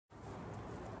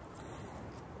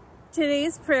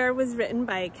Today's prayer was written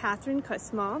by Katherine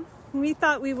Kussmaul. We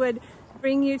thought we would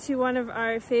bring you to one of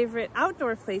our favorite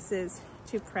outdoor places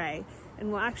to pray.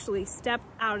 And we'll actually step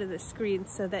out of the screen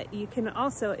so that you can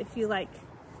also, if you like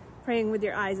praying with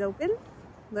your eyes open,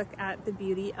 look at the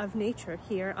beauty of nature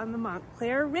here on the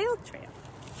Montclair Rail Trail.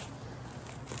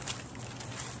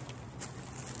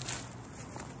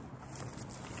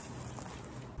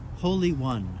 Holy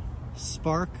One,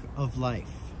 spark of life.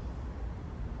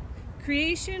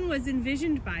 Creation was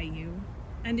envisioned by you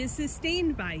and is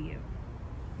sustained by you.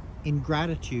 In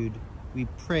gratitude, we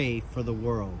pray for the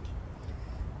world.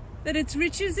 That its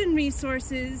riches and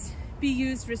resources be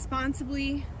used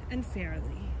responsibly and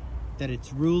fairly. That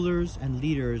its rulers and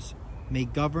leaders may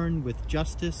govern with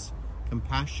justice,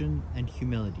 compassion, and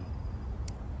humility.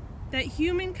 That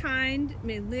humankind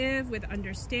may live with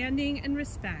understanding and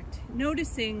respect,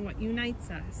 noticing what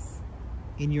unites us.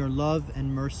 In your love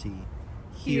and mercy,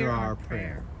 hear our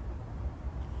prayer.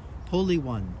 Holy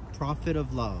One, prophet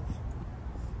of love.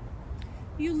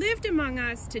 You lived among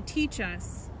us to teach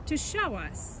us, to show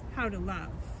us how to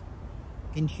love.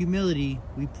 In humility,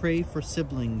 we pray for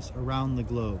siblings around the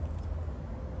globe.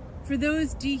 For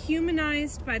those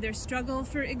dehumanized by their struggle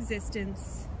for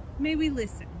existence, may we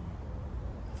listen.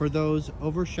 For those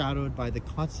overshadowed by the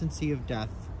constancy of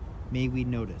death, may we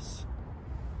notice.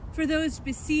 For those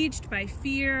besieged by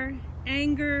fear,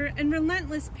 anger, and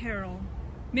relentless peril,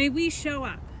 may we show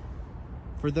up.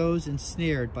 For those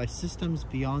ensnared by systems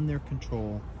beyond their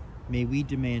control, may we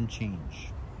demand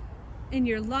change. In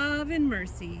your love and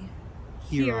mercy,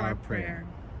 hear our prayer.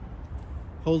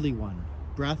 Holy One,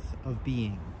 breath of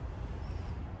being.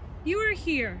 You are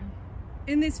here,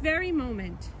 in this very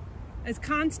moment, as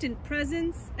constant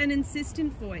presence and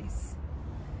insistent voice.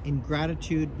 In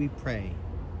gratitude we pray.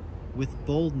 With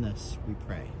boldness we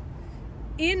pray.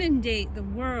 Inundate the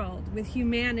world with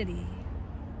humanity.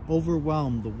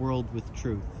 Overwhelm the world with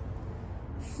truth.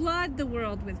 Flood the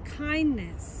world with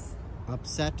kindness.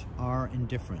 Upset our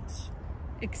indifference.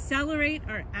 Accelerate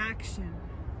our action.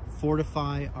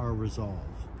 Fortify our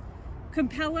resolve.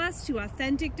 Compel us to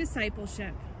authentic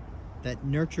discipleship that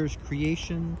nurtures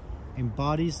creation,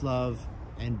 embodies love,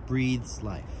 and breathes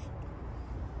life.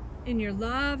 In your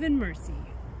love and mercy,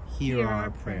 hear our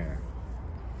prayer.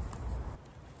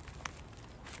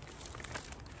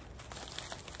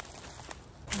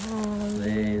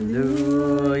 Alleluia,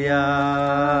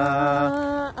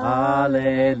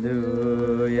 alleluia,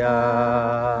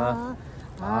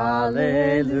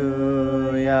 alleluia,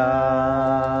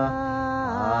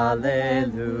 alleluia,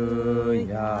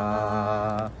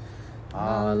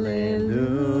 alleluia,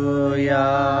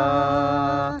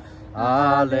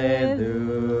 alleluia,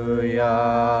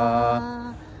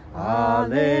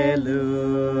 alleluia,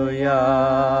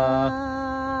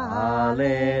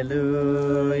 alleluia,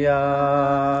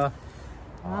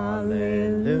 alleluia.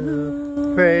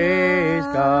 Praise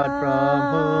God from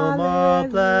whom all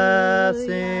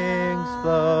blessings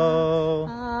flow.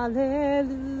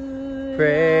 Alleluia.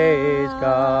 Praise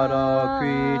God, all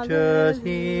creatures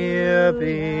here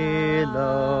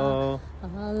below.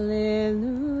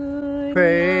 Alleluia.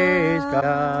 Praise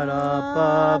God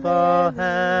above all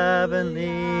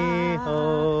heavenly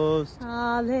hosts.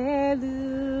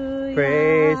 Alleluia.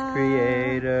 Praise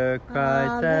Creator,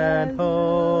 Christ, and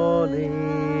Holy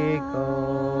Ghost.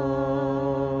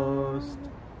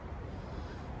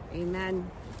 Amen.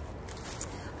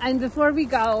 And before we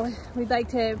go, we'd like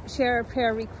to share a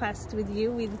prayer request with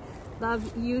you. We'd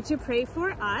love you to pray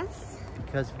for us.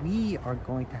 Because we are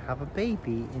going to have a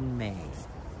baby in May.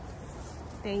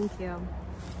 Thank you.